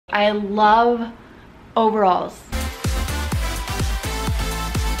I love overalls.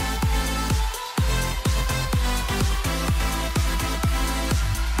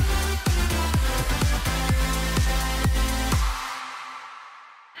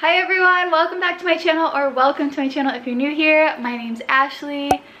 Hi everyone, welcome back to my channel, or welcome to my channel if you're new here. My name's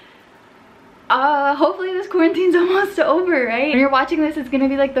Ashley. Hopefully this quarantine's almost over, right? When you're watching this, it's gonna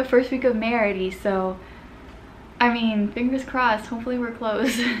be like the first week of May already, so I mean, fingers crossed, hopefully we're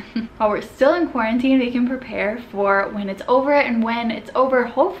close. While we're still in quarantine, we can prepare for when it's over, and when it's over,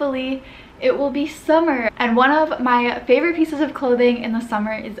 hopefully it will be summer. And one of my favorite pieces of clothing in the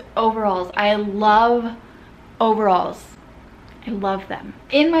summer is overalls. I love overalls. I love them.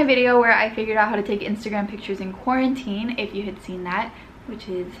 In my video where I figured out how to take Instagram pictures in quarantine, if you had seen that, which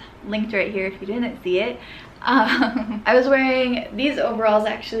is linked right here if you didn't see it, I was wearing these overalls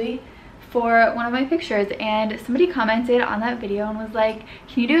actually for one of my pictures, and somebody commented on that video and was like,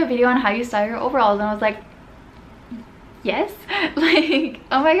 can you do a video on how you style your overalls? And I was like, yes. Like,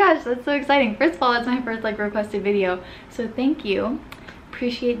 oh my gosh, that's so exciting. First of all, that's my first like requested video, so thank you,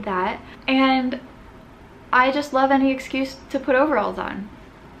 appreciate that. And I just love any excuse to put overalls on.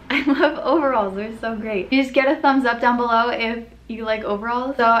 I love overalls, they're so great. You just get a thumbs up down below if you like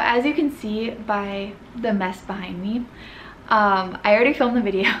overalls. So as you can see by the mess behind me, I already filmed the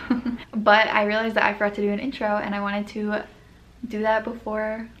video, but I realized that I forgot to do an intro and I wanted to do that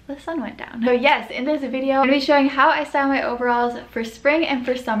before the sun went down. So yes, in this video, I'm gonna be showing how I style my overalls for spring and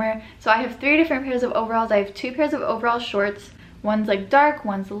for summer. So I have 3 different pairs of overalls. I have 2 pairs of overall shorts. One's like dark,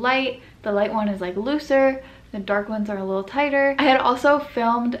 one's light. The light one is like looser, the dark ones are a little tighter. I had also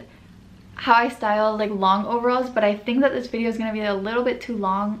filmed how I style like long overalls, but I think that this video is gonna be a little bit too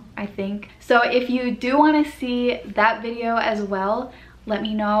long, I think. So if you do wanna see that video as well, let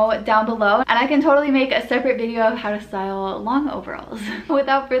me know down below, and I can totally make a separate video of how to style long overalls.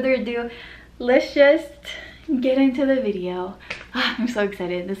 Without further ado, let's just get into the video. I'm so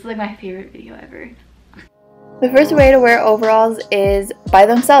excited. This is like my favorite video ever. The first way to wear overalls is by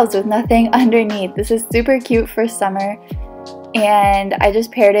themselves with nothing underneath. This is super cute for summer, and I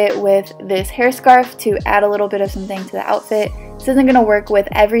just paired it with this hair scarf to add a little bit of something to the outfit. This isn't going to work with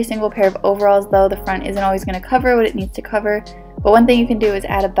every single pair of overalls though. The front isn't always going to cover what it needs to cover, but one thing you can do is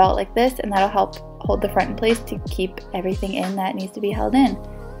add a belt like this, and that'll help hold the front in place to keep everything in that needs to be held in.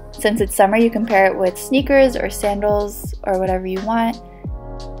 Since it's summer, you can pair it with sneakers or sandals or whatever you want.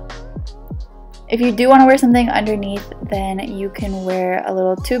 If you do want to wear something underneath, then you can wear a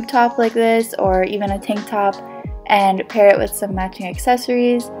little tube top like this, or even a tank top, and pair it with some matching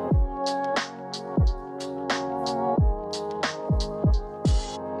accessories.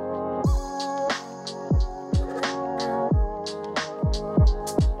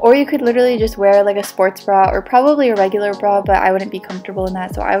 Or you could literally just wear like a sports bra, or probably a regular bra, but I wouldn't be comfortable in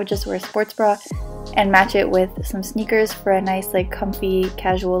that, so I would just wear a sports bra and match it with some sneakers for a nice like comfy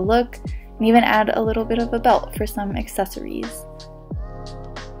casual look. And even add a little bit of a belt for some accessories.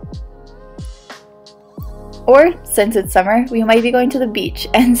 Or, since it's summer, we might be going to the beach,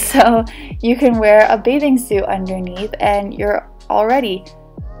 and so you can wear a bathing suit underneath and you're all ready.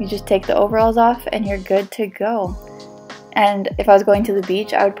 You just take the overalls off and you're good to go. And if I was going to the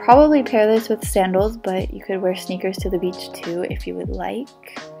beach, I would probably pair this with sandals, but you could wear sneakers to the beach too if you would like.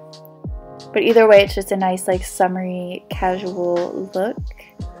 But either way, it's just a nice like summery casual look.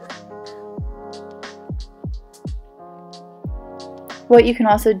 What you can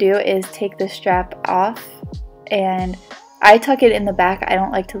also do is take the strap off, and I tuck it in the back. I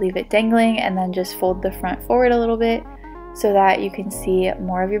don't like to leave it dangling, and then just fold the front forward a little bit so that you can see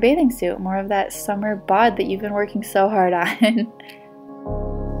more of your bathing suit, more of that summer bod that you've been working so hard on.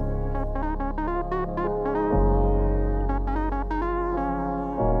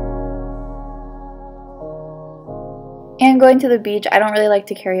 And going to the beach, I don't really like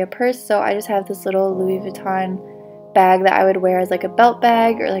to carry a purse, so I just have this little Louis Vuitton bag that I would wear as like a belt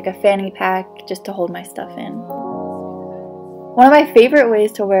bag or like a fanny pack just to hold my stuff in. One of my favorite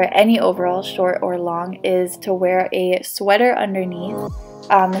ways to wear any overall, short or long, is to wear a sweater underneath.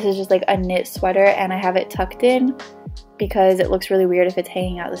 This is just like a knit sweater, and I have it tucked in because it looks really weird if it's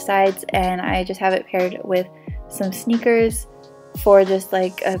hanging out the sides, and I just have it paired with some sneakers for just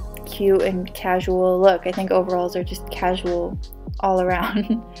like a cute and casual look. I think overalls are just casual all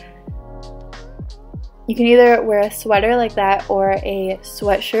around. You can either wear a sweater like that or a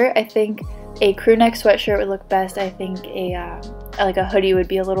sweatshirt. I think a crew neck sweatshirt would look best. I think like a hoodie would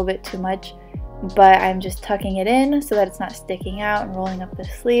be a little bit too much, but I'm just tucking it in so that it's not sticking out and rolling up the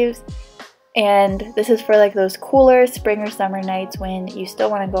sleeves. And this is for like those cooler spring or summer nights when you still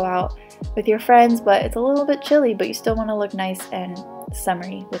want to go out with your friends, but it's a little bit chilly, but you still want to look nice and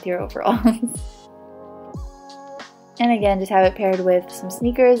summery with your overalls. And again, just have it paired with some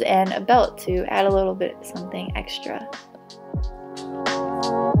sneakers and a belt to add a little bit something extra.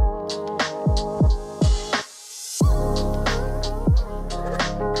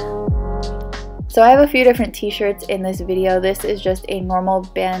 So I have a few different t-shirts in this video. This is just a normal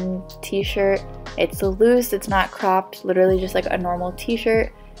band t-shirt. It's loose, it's not cropped, literally just like a normal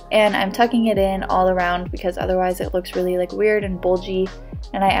t-shirt. And I'm tucking it in all around because otherwise it looks really like weird and bulgy.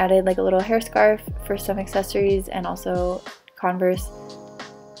 And I added like a little hair scarf for some accessories and also Converse.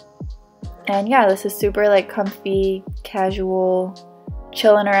 And yeah, this is super like comfy, casual,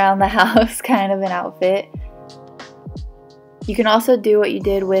 chilling around the house kind of an outfit. You can also do what you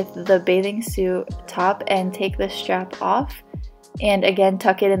did with the bathing suit top and take the strap off and again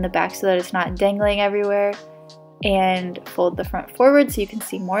tuck it in the back so that it's not dangling everywhere, and fold the front forward so you can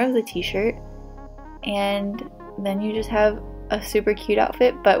see more of the t-shirt, and then you just have a super cute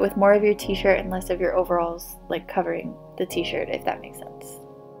outfit but with more of your t-shirt and less of your overalls like covering the t-shirt, if that makes sense.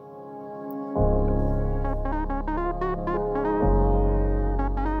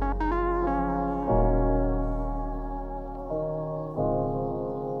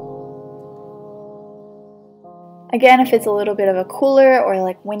 Again, if it's a little bit of a cooler or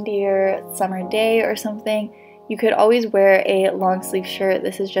like windier summer day or something, you could always wear a long sleeve shirt.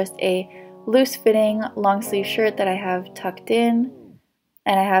 This is just a loose fitting long sleeve shirt that I have tucked in,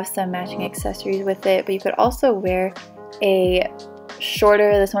 and I have some matching accessories with it, but you could also wear a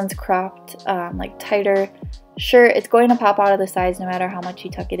shorter, this one's cropped, like tighter shirt. It's going to pop out of the sides no matter how much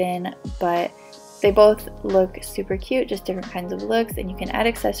you tuck it in, but they both look super cute, just different kinds of looks, and you can add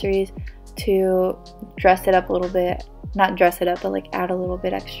accessories to dress it up a little bit, not dress it up, but like add a little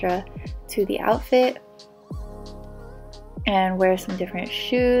bit extra to the outfit, and wear some different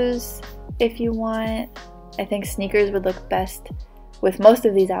shoes if you want. I think sneakers would look best with most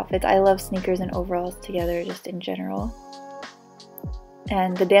of these outfits. I love sneakers and overalls together just in general,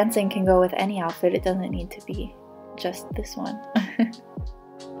 and the dancing can go with any outfit. It doesn't need to be just this one.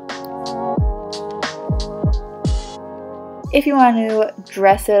 If you want to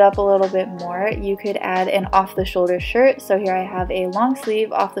dress it up a little bit more, you could add an off-the-shoulder shirt. So here I have a long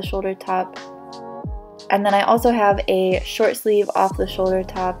sleeve off-the-shoulder top, and then I also have a short sleeve off-the-shoulder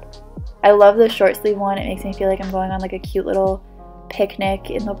top. I love the short sleeve one. It makes me feel like I'm going on like a cute little picnic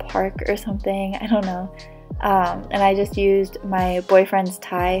in the park or something. I don't know. And I just used my boyfriend's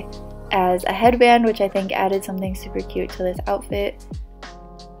tie as a headband, which I think added something super cute to this outfit.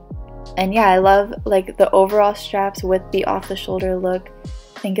 And yeah, I love like the overall straps with the off-the-shoulder look.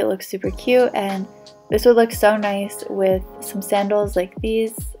 I think it looks super cute, and this would look so nice with some sandals like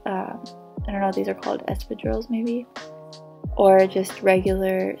these. I don't know what these are called, espadrilles maybe, or just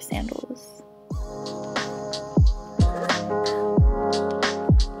regular sandals.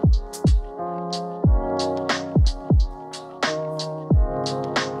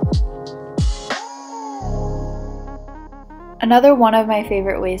 Another one of my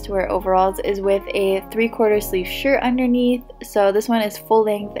favorite ways to wear overalls is with a 3/4 sleeve shirt underneath. So this one is full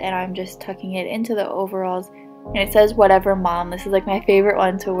length and I'm just tucking it into the overalls, and it says "Whatever Mom." This is like my favorite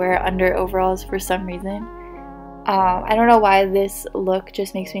one to wear under overalls for some reason. I don't know why this look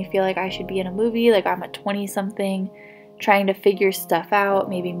just makes me feel like I should be in a movie, like I'm a 20-something trying to figure stuff out,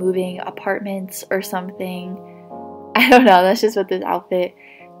 maybe moving apartments or something. I don't know, that's just what this outfit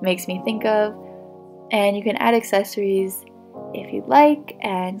makes me think of. And you can add accessories if you'd like,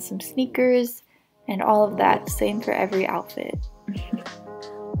 and some sneakers and all of that. Same for every outfit.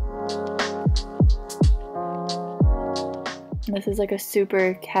 This is like a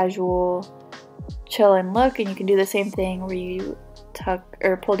super casual, chillin' look, and you can do the same thing where you tuck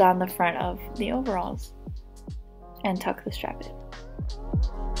or pull down the front of the overalls and tuck the strap in.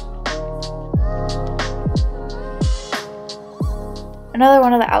 Another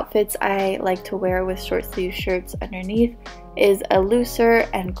one of the outfits I like to wear with short sleeve shirts underneath is a looser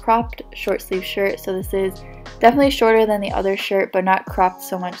and cropped short sleeve shirt. So this is definitely shorter than the other shirt, but not cropped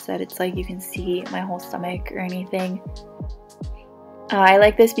so much that it's like you can see my whole stomach or anything. I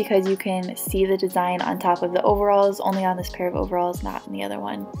like this because you can see the design on top of the overalls, only on this pair of overalls, not in the other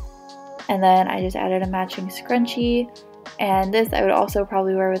one. And then I just added a matching scrunchie, and this I would also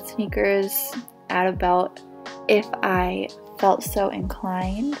probably wear with sneakers, add a belt if I felt so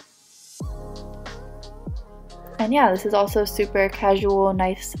inclined. And yeah, this is also super casual,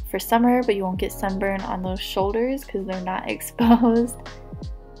 nice for summer, but you won't get sunburn on those shoulders because they're not exposed.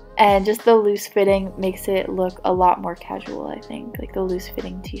 And just the loose fitting makes it look a lot more casual, I think, like the loose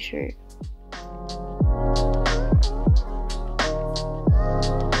fitting t-shirt.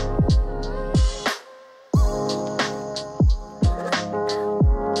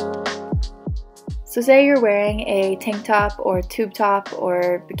 So say you're wearing a tank top or tube top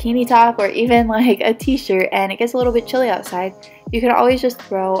or bikini top or even like a t-shirt and it gets a little bit chilly outside, you can always just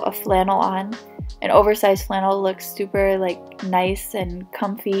throw a flannel on. An oversized flannel looks super like nice and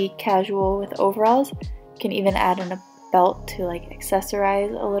comfy, casual with overalls. You can even add in a belt to like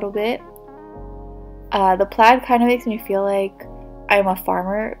accessorize a little bit. The plaid kind of makes me feel like I'm a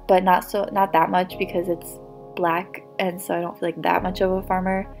farmer, but not that much because it's black, and so I don't feel like that much of a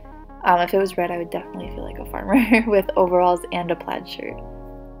farmer. If it was red, I would definitely feel like a farmer with overalls and a plaid shirt.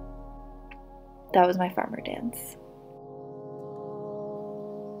 That was my farmer dance.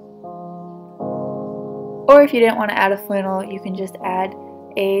 Or if you didn't want to add a flannel, you can just add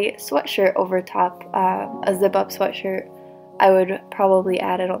a sweatshirt over top, a zip-up sweatshirt. I would probably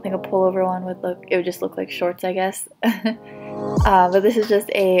add, I don't think a pullover one would look, it would just look like shorts, I guess. But this is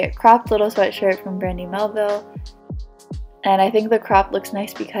just a cropped little sweatshirt from Brandy Melville. And I think the crop looks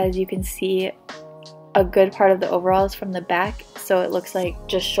nice because you can see a good part of the overalls from the back. So it looks like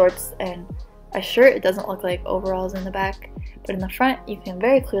just shorts and a shirt. It doesn't look like overalls in the back. But in the front, you can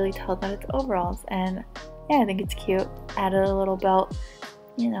very clearly tell that it's overalls. And yeah, I think it's cute. Added a little belt,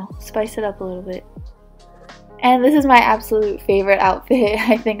 you know, spice it up a little bit. And this is my absolute favorite outfit.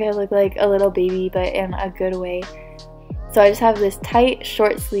 I think I look like a little baby, but in a good way. So I just have this tight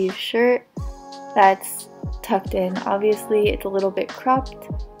short sleeve shirt that's tucked in. Obviously, it's a little bit cropped.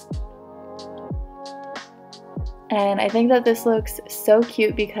 And I think that this looks so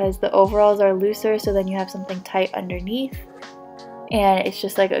cute because the overalls are looser, so then you have something tight underneath. And it's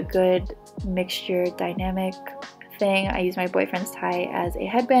just like a good mixture, dynamic thing. I use my boyfriend's tie as a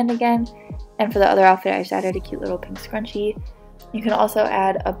headband again. And for the other outfit, I just added a cute little pink scrunchie. You can also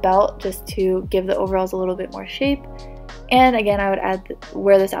add a belt just to give the overalls a little bit more shape. And again, I would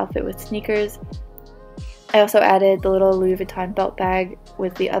wear this outfit with sneakers. I also added the little Louis Vuitton belt bag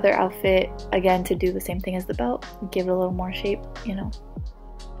with the other outfit, again, to do the same thing as the belt, give it a little more shape, you know.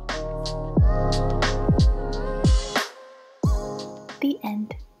 The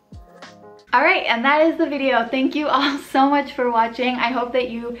end. Alright, and that is the video. Thank you all so much for watching. I hope that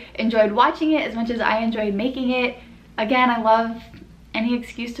you enjoyed watching it as much as I enjoyed making it. Again, I love any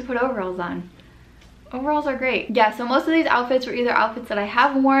excuse to put overalls on. Overalls are great. Yeah, so most of these outfits were either outfits that I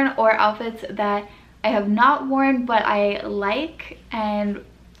have worn or outfits that I have not worn but I like and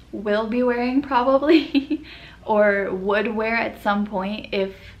will be wearing probably or would wear at some point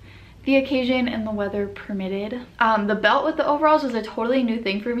if the occasion and the weather permitted. The belt with the overalls was a totally new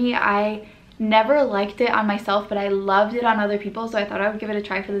thing for me. I never liked it on myself, but I loved it on other people, so I thought I would give it a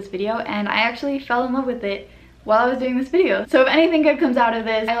try for this video, and I actually fell in love with it while I was doing this video. So if anything good comes out of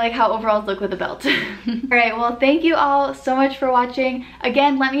this, I like how overalls look with a belt. Alright, well thank you all so much for watching.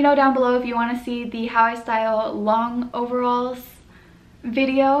 Again, let me know down below if you want to see the how I style long overalls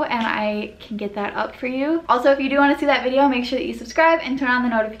video and I can get that up for you. Also, if you do want to see that video, make sure that you subscribe and turn on the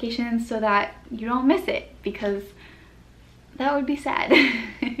notifications so that you don't miss it, because that would be sad.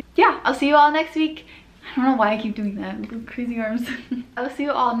 Yeah, I'll see you all next week. I don't know why I keep doing that. Crazy arms. I'll see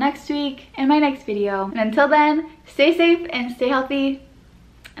you all next week in my next video. And until then, stay safe and stay healthy.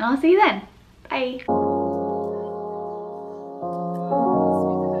 And I'll see you then. Bye.